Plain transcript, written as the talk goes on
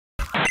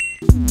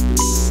Alright,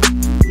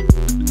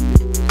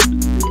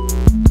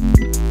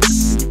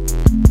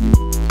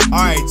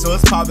 so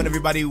what's poppin',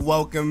 everybody?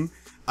 Welcome.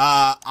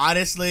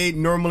 Honestly,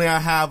 normally I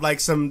have like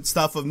some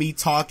stuff of me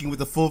talking with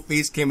the full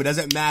face cam. It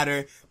doesn't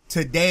matter.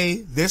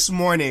 Today, this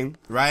morning,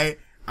 right?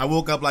 I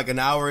woke up like an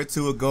hour or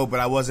two ago,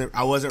 but I wasn't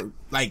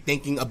like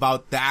thinking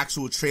about the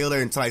actual trailer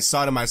until I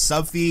saw it in my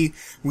sub feed.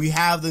 We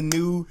have the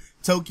new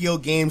Tokyo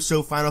Game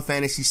Show Final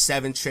Fantasy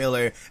VII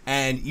trailer,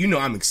 and you know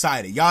I'm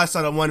excited. Y'all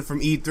saw the one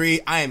from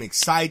E3. I am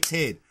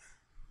excited.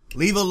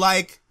 Leave a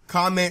like,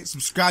 comment,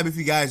 subscribe if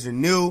you guys are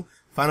new.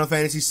 Final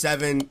Fantasy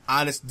VII,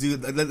 honest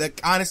dude,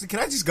 honestly, can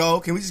I just go?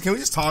 Can we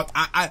just talk?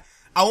 I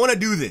want to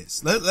do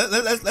this.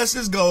 Let's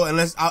just go and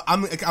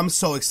I'm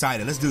so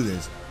excited. Let's do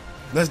this.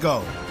 Let's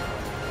go.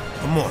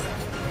 Come on.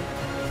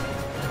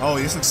 Oh,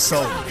 this looks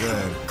so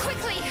good.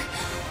 Quickly.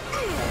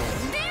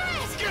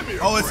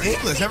 Oh, it's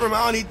English. Never mind,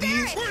 I don't need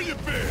these.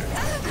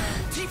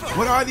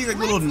 What are these like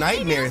little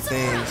nightmare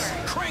things?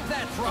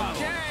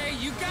 Okay,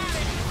 you got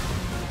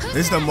it.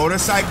 This is the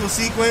motorcycle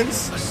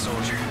sequence? A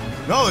soldier.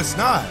 No, it's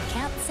not.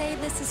 Can't say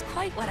this is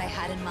quite what I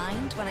had in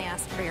mind when I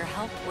asked for your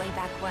help way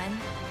back when.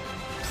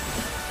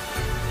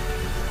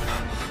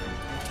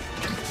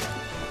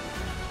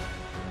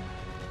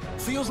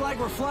 Feels like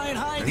we're flying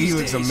high. He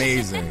looks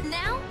amazing.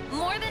 Now,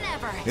 more than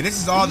ever. Yeah,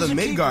 this is all the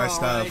MIDGAR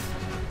stuff.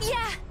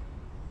 Yeah.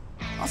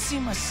 I'll see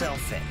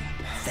myself in.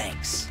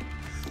 Thanks.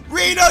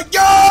 Reno,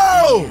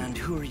 yo! And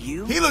who are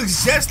you? He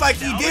looks just like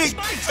he did. Yo.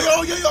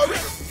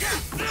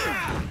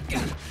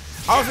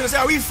 I was gonna say,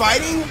 are we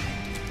fighting?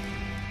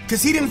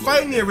 Cause he didn't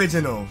fight in the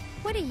original.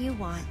 What do you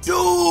want? Dude!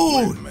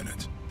 Wait a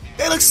minute.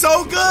 They look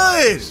so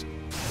good!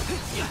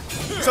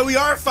 So we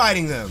are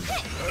fighting them.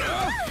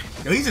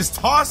 Yo, he just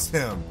tossed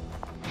him.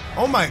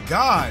 Oh my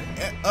god.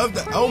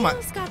 Oh my.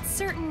 Rene's got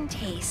certain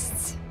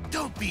tastes.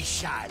 Don't be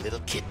shy,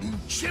 little kitten.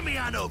 Shimmy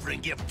on over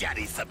and give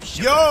Daddy some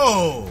sugar.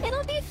 Yo!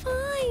 It'll be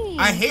fine.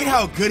 I hate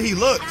how good he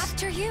looks.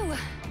 After you.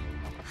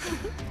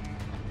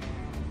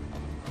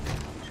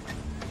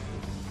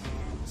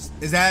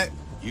 Is that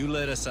You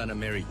led us on a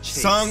merry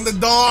chase. Sung the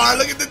Dawn?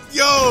 Look at the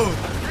yo!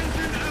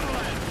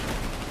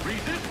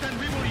 Resist and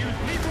we will use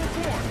lethal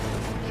force.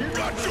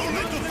 Got your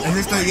little Is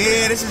this the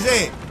yeah, this is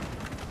it.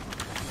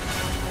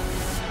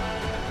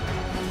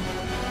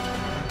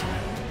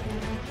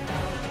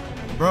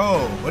 Bro,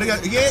 what do you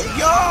got? Yeah,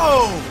 yo!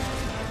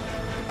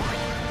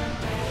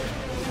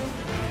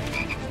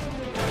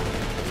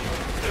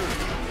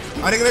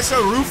 Are they gonna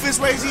show Rufus?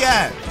 Where's he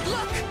at?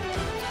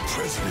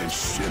 President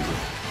Shinra.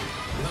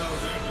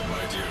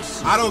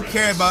 I don't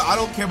care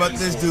about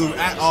this dude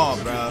at all,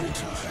 bro.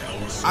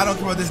 I don't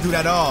care about this dude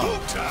at all.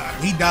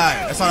 He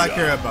died. That's all I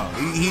care about.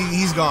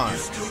 He's gone.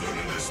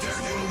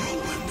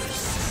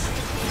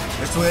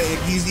 That's what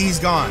he's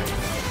gone.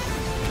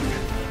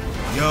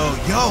 Yo,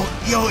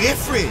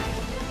 Ifrit.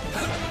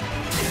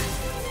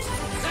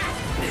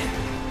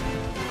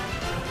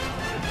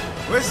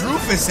 Where's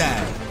Rufus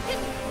at?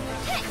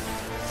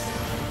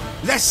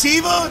 Is that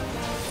Shiva?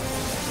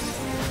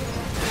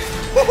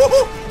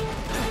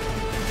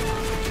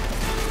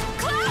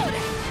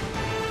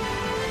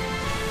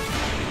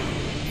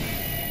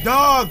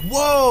 Dog,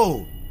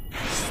 whoa!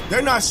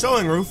 They're not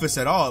showing Rufus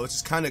at all, which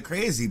is kind of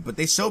crazy, but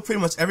they show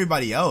pretty much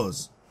everybody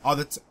else all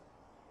the time.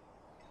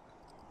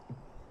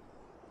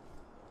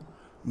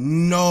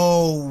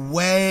 No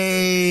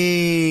way!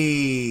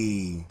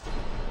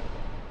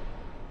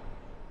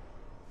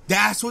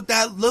 That's what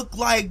that looked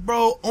like,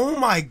 bro. Oh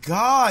my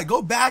god,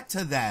 go back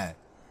to that.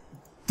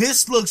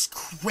 This looks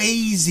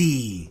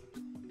crazy.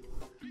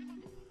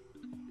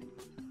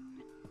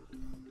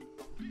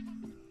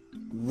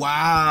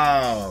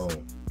 Wow.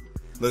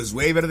 Looks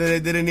way better than they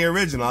did in the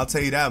original, I'll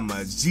tell you that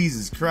much.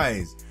 Jesus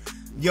Christ.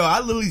 Yo, I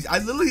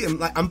literally am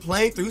like, I'm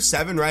playing through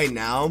 7 right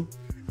now,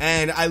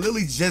 and I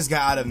literally just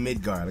got out of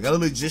MIDGAR. Like, I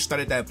literally just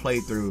started that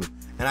playthrough,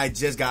 and I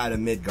just got out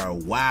of MIDGAR.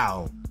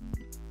 Wow.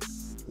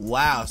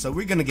 Wow, so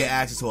we're gonna get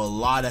access to a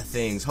lot of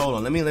things. Hold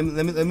on, let me run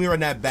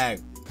that back.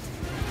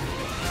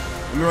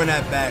 Let me run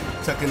that back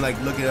so I can like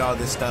look at all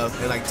this stuff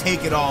and like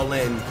take it all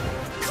in.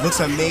 Looks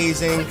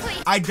amazing.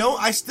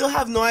 I still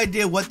have no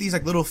idea what these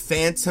like little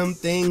phantom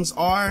things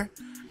are.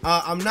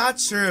 I'm not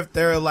sure if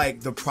they're like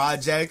the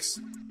projects.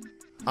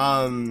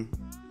 I'm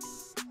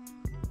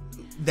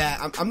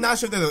not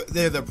sure if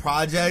they're the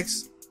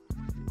projects.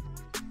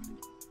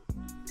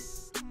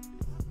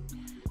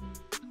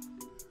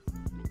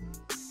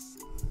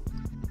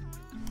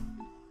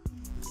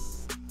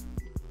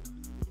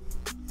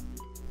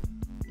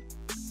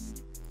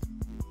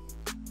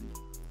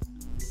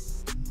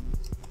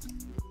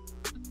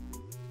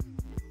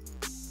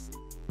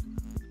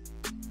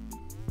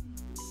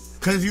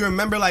 Because if you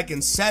remember, like in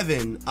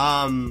 7,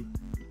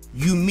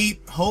 you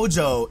meet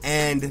Hojo,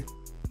 and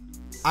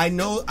I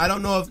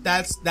don't know if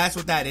that's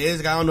what that is.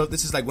 Like, I don't know if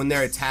this is like when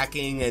they're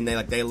attacking and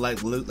they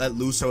let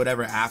loose or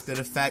whatever after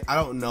the fact. I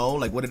don't know,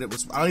 like what it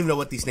was. I don't even know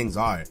what these things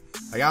are.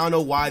 Like, I don't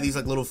know why these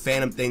like little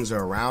phantom things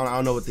are around. I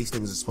don't know what these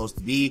things are supposed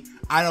to be.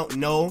 I don't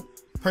know.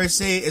 per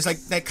se. It's like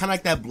that kind of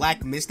like that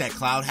black mist that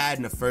Cloud had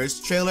in the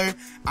first trailer.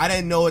 I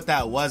didn't know what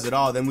that was at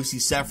all. Then we see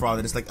Sephiroth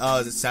and it's like, oh,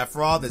 is it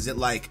Sephiroth? Is it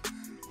like,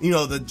 you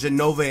know, the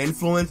Genova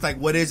influence? Like,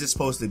 what is it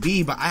supposed to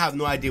be? But I have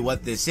no idea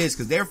what this is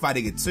because they're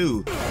fighting it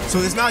too. So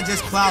it's not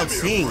just Cloud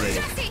seeing it.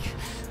 Jesse,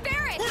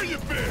 Barrett. Where you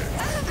been?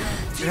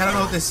 I don't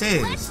know what this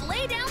is. Let's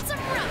lay down some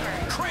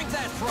rubber. Crank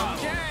that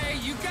throttle. Okay,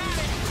 you got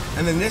it.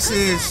 And then this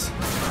is,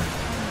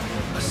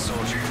 A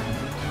soldier.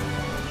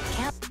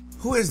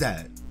 who is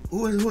that?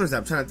 Who is that?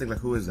 I'm trying to think like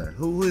who is that?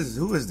 Who is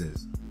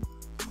this?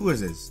 Who is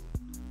this?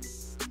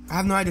 I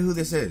have no idea who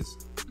this is.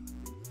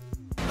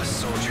 A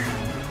soldier.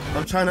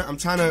 I'm trying to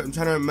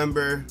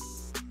remember.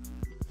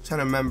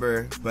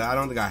 But I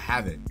don't think I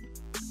have it.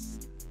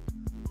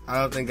 I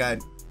don't think I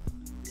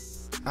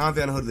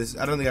know who this.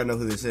 I don't think I know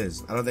who this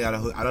is. I don't think I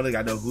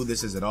know who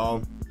this is at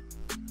all.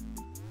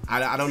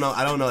 I don't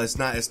know. It's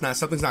not.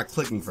 Something's not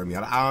clicking for me.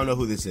 I don't know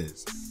who this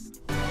is.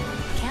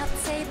 Can't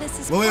say this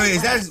is. Wait.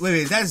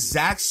 Is that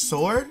Zack's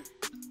sword?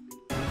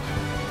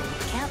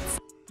 Can't.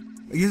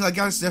 You like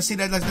y'all see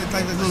that like the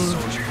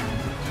little. Soldier.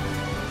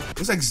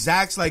 It's like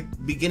Zack's like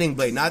beginning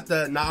blade, not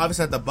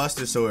obviously not the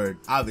Buster sword,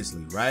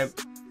 obviously, right?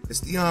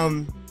 It's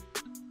the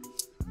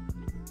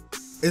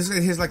it's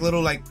his like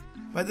little like.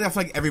 I feel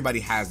like everybody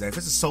has that. If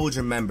it's a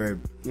soldier member,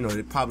 you know,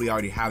 they probably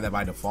already have that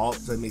by default,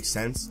 so it makes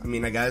sense. I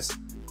mean, I guess.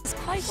 It's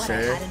quite what I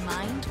had in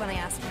mind when I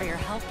asked for your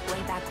help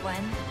way back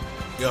when.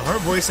 Yo, her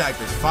voice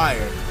actor's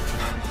fire.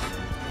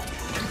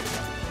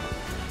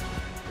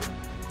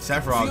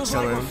 Sephiroth Feels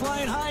like we're chilling.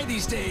 flying high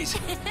these days.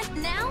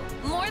 Now,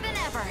 more than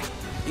ever.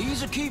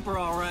 He's a keeper,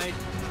 all right.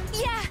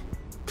 Yeah.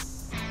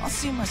 I'll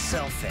see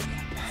myself in.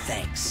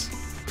 Thanks.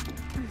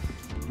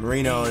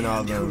 Marino and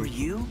all Who are them.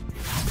 you?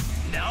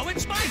 Now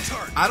it's my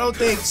turn. I don't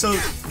think so.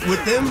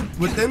 With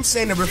them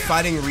saying that we're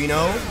fighting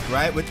Reno,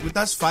 right? With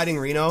us fighting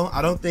Reno,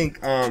 I don't think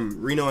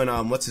Reno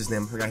and what's his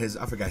name? I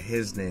forgot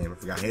his name.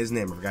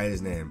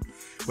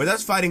 With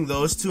us fighting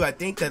those two, I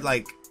think that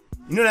like,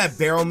 you know that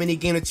barrel mini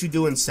game that you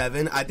do in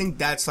 7? I think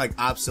that's like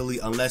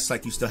obsolete unless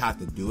like you still have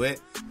to do it.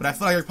 But I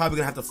feel like you're probably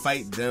gonna have to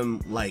fight them,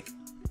 like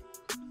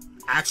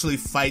actually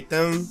fight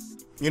them.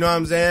 You know what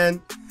I'm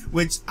saying?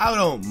 Which I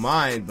don't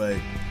mind, but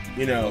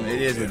you know,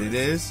 it is what it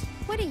is.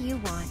 What do you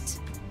want?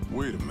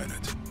 Wait a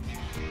minute.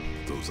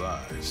 Those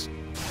eyes.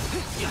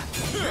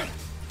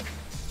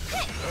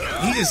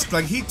 He just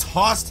like he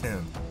tossed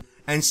him,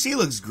 and she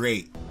looks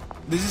great.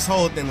 This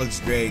whole thing looks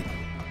great.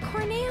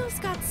 Corneo's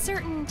got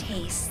certain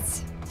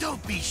tastes.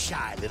 Don't be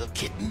shy, little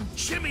kitten.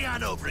 Shimmy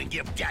on over and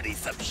give Daddy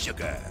some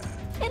sugar.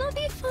 It'll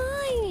be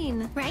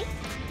fine, right?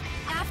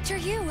 After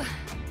you.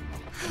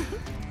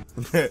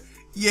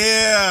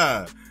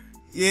 Yeah,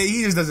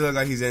 he just doesn't look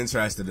like he's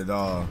interested at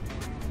all.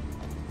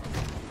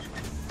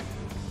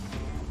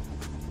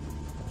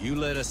 You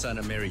led us on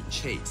a merry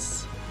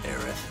chase,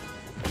 Aerith.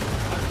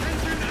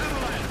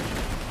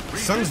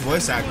 Sung's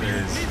voice actor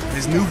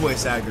his new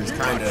voice actor is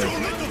kind of,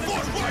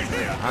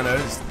 I don't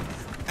know.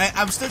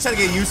 I'm still trying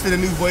to get used to the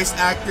new voice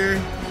actor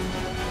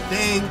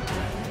thing.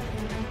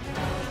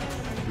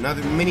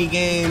 Another mini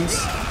games.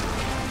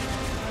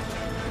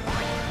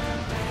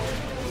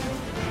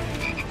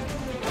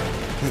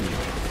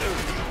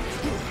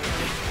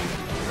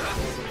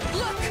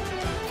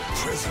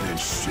 President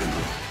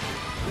Shinra.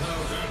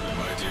 Now then,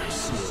 my dear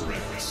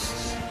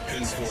Surrex.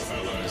 Henceforth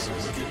allies of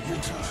wicked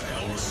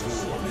Wutai, our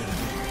sworn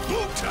enemy.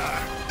 Wutai!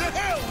 The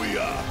hell we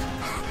are!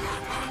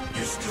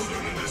 You still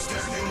don't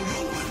understand your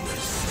role in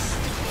this.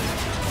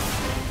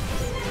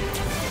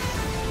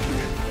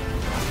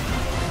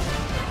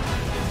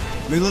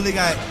 We literally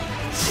got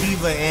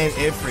Shiva and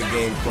Ifrit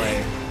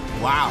gameplay.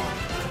 Wow.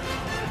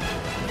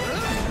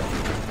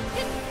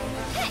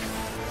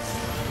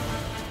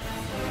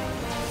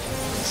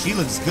 She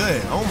looks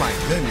good. Oh my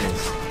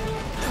goodness.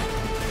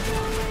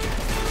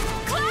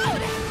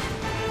 Cloud!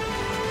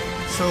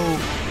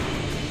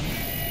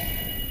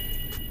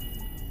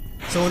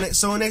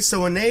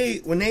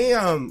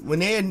 When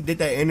they did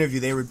that interview,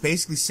 they were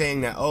basically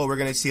saying that, oh, we're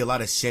gonna see a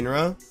lot of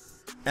Shinra,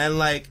 and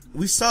like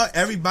we saw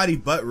everybody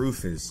but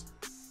Rufus.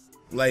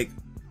 Like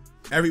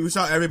we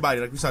saw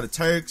everybody. Like we saw the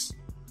Turks,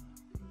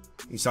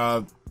 we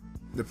saw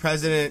the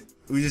president.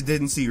 We just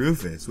didn't see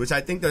Rufus, which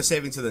I think they're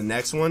saving to the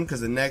next one, because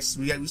the next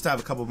we still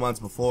have a couple months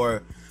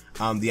before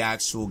the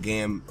actual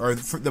game, or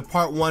the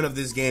part 1 of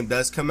this game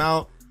does come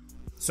out.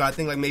 So I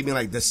think like maybe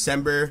like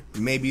December,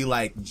 maybe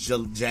like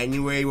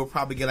January, we'll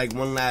probably get like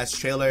one last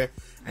trailer,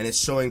 and it's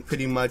showing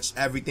pretty much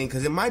everything,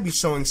 because it might be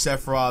showing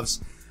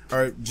Sephiroth's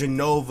or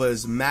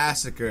Genova's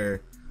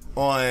massacre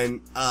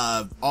on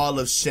all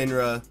of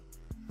Shinra,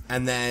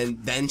 and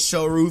then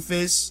show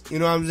Rufus, you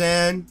know what I'm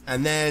saying?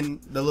 And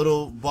then the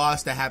little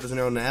boss that happens when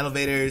they're on the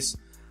elevators.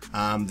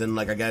 Then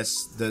like I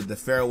guess the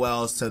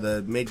farewells to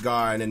the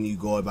Midgar, and then you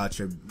go about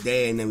your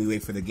day, and then we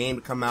wait for the game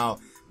to come out,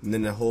 and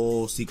then the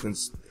whole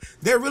sequence.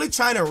 They're really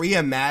trying to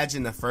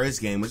reimagine the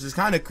first game, which is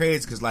kind of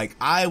crazy, because like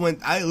I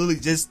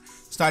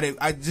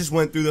just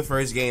went through the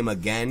first game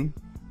again,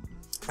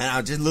 and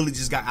I just literally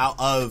just got out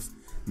of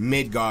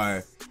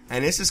MIDGAR.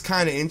 And this is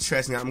kind of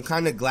interesting. I'm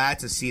kind of glad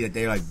to see that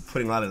they're like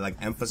putting a lot of like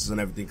emphasis on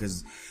everything,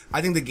 because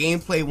I think the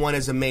gameplay one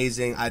is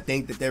amazing. I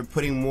think that they're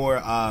putting more,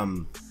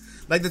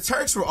 like the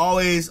Turks were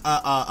always,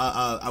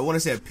 I want to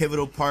say a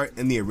pivotal part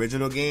in the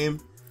original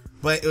game,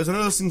 but it was one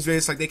of those things where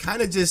it's like they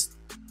kind of just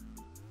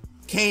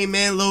came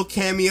in, little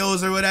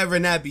cameos or whatever,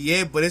 and that'd be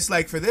it. But it's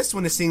like for this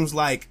one, it seems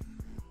like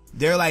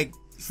they're like,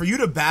 for you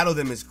to battle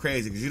them is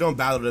crazy, because you don't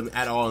battle them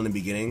at all in the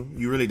beginning.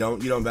 You really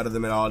don't. You don't battle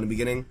them at all in the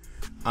beginning.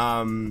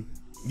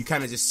 You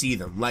kind of just see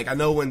them. Like, I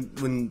know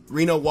when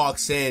Reno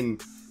walks in,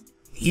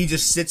 he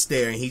just sits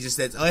there and he just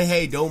says, "Oh,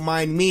 hey, don't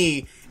mind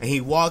me." And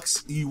you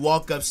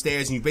walk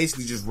upstairs and you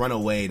basically just run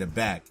away to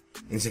back.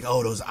 And he's like,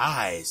 "Oh, those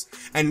eyes."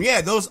 And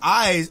yeah, those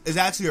eyes is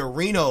actually a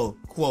Reno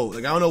quote.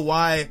 Like, I don't know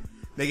why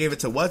they gave it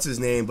to what's his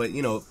name, but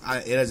you know,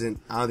 I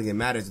don't think it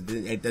matters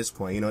at this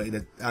point. You know, I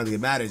don't think it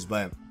matters,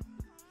 but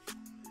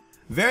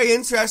very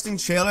interesting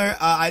trailer.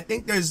 I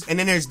think there's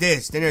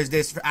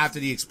this for after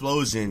the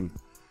explosion.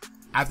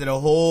 After the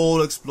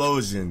whole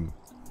explosion,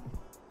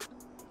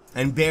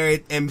 and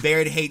Barrett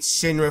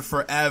hates Shinra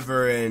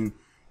forever, and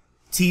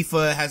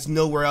Tifa has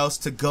nowhere else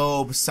to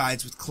go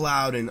besides with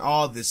Cloud and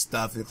all this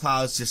stuff, and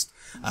Cloud's just,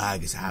 I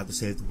guess I have to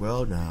save the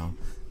world now.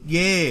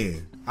 Yeah,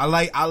 I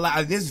like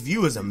this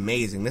view is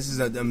amazing. This is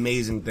an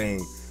amazing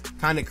thing.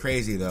 Kind of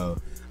crazy though.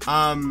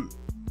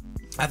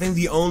 I think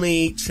the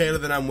only trailer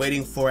that I'm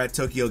waiting for at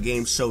Tokyo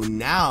Game Show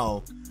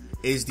now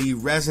is the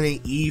Resident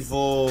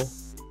Evil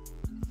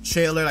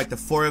trailer, like the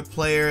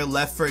 4-player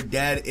Left 4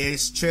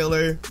 Dead-ish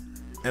trailer,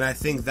 and I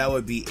think that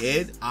would be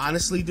it.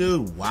 Honestly,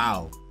 dude,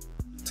 wow.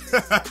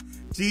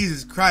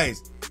 Jesus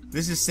Christ,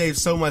 this has saved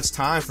so much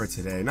time for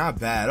today. Not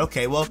bad.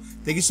 Okay, well,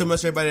 thank you so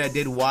much everybody that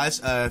did watch.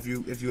 If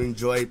you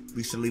enjoyed,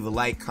 be sure to leave a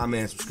like,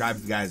 comment, and subscribe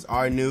if you guys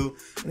are new,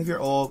 and if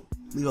you're old,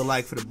 leave a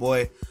like for the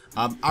boy.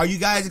 Are you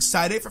guys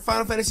excited for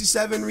Final Fantasy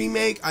VII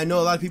Remake? I know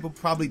a lot of people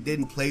probably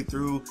didn't play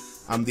through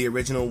the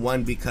original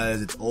one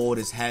because it's old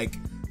as heck.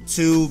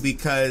 2,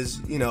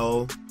 because, you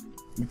know,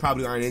 you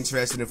probably aren't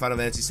interested in Final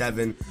Fantasy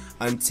VII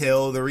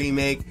until the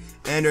remake.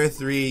 And or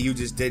 3, you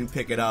just didn't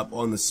pick it up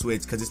on the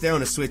Switch, because it's there on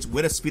the Switch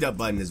with a speed up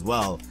button as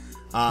well.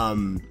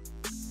 But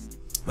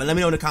let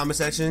me know in the comment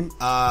section.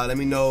 Let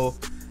me know,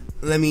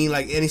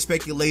 like, any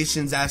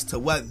speculations as to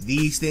what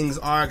these things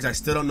are, because I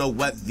still don't know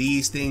what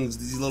these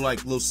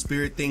little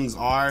spirit things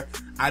are.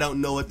 I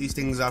don't know what these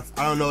things are.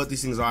 I don't know what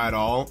these things are at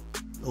all.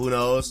 Who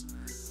knows?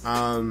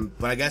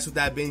 But I guess with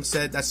that being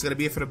said, that's gonna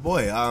be it for the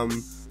boy. Talk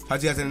to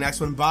you guys in the next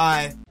one.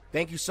 Bye.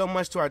 Thank you so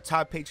much to our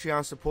top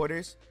Patreon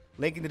supporters.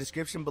 Link in the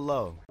description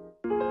below.